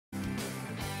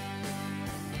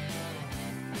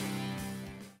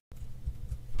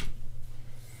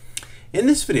In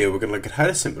this video, we're going to look at how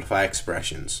to simplify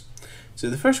expressions. So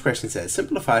the first question says,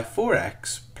 simplify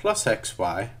 4x plus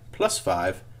xy plus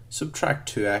 5,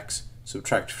 subtract 2x,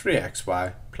 subtract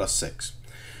 3xy plus 6.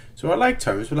 So our like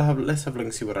terms, let's have a look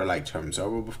and see what our like terms are.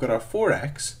 Well, we've got our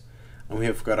 4x and we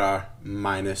have got our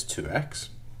minus 2x.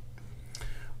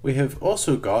 We have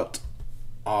also got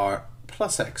our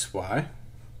plus xy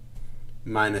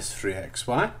minus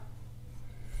 3xy.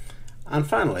 And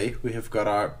finally, we have got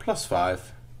our plus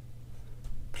 5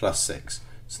 plus 6.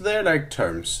 So they're like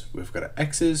terms. We've got our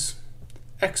x's,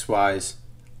 xy's,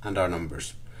 and our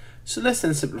numbers. So let's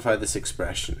then simplify this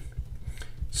expression.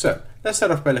 So let's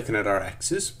start off by looking at our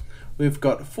x's. We've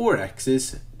got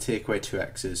 4x's, take away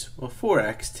 2x's. Well,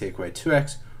 4x take away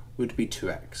 2x would be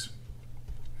 2x.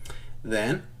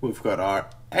 Then we've got our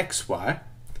xy,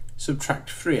 subtract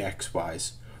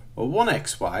 3xy's. Well,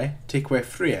 1xy take away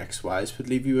 3xy's would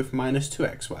leave you with minus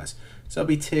 2xy's. So that'll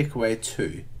be take away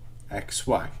 2xy.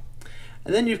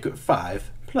 And then you've got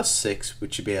 5 plus 6,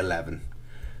 which would be 11.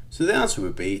 So the answer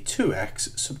would be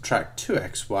 2x subtract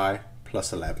 2xy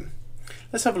plus 11.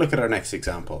 Let's have a look at our next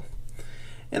example.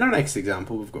 In our next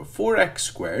example, we've got 4x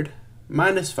squared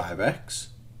minus 5x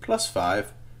plus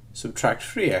 5 subtract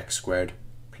 3x squared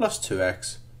plus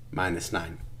 2x minus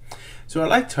 9. So our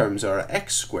like terms are our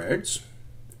x squareds,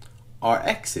 our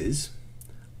x's,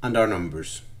 and our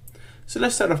numbers. So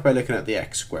let's start off by looking at the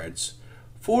x squareds.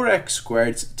 4x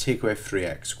squareds take away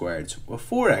 3x squareds. Well,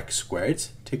 4x squareds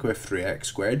take away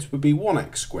 3x squareds would be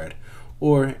 1x squared,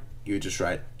 or you just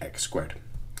write x squared.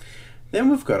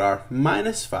 Then we've got our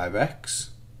minus 5x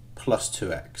plus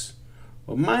 2x.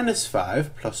 Well, minus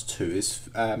 5 plus 2 is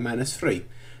minus 3.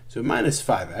 So minus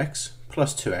 5x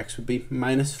plus 2x would be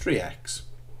minus 3x.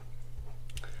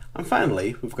 And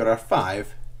finally, we've got our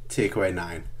 5 take away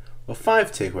 9. Well,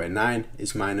 5 take away 9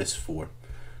 is minus 4.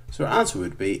 So our answer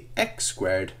would be x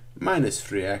squared minus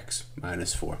 3x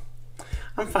minus 4.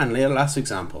 And finally, our last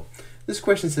example. This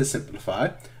question says simplify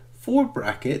 4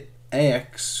 bracket a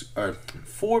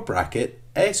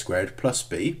squared plus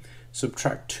b,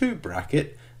 subtract 2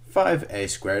 bracket 5a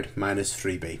squared minus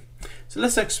 3b. So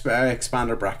let's expand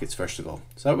our brackets first of all.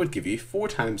 So that would give you 4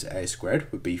 times a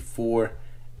squared would be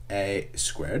 4a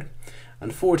squared,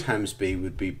 and 4 times b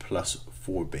would be plus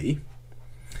 4b.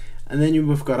 And then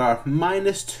we've got our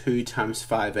minus 2 times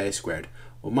 5a squared.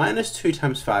 Well, minus 2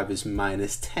 times 5 is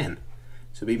minus 10.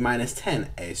 So it'd be minus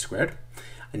 10a squared.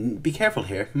 And be careful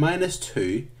here, minus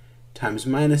 2 times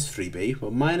minus 3b.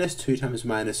 Well, minus 2 times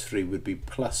minus 3 would be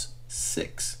plus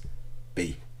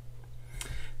 6b.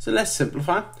 So let's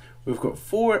simplify. We've got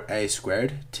 4a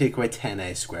squared take away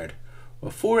 10a squared.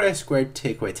 Well, 4a squared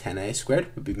take away 10a squared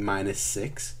would be minus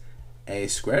 6a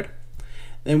squared.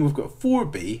 Then we've got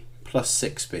 4b plus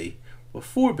 6b. Well,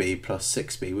 4b plus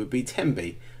 6b would be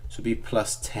 10b, so it would be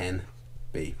plus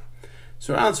 10b.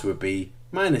 So our answer would be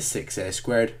minus 6a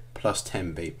squared plus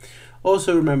 10b.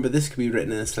 Also remember, this could be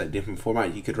written in a slightly different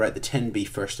format. You could write the 10b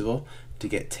first of all to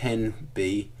get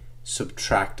 10b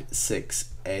subtract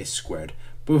 6a squared.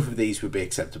 Both of these would be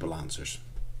acceptable answers.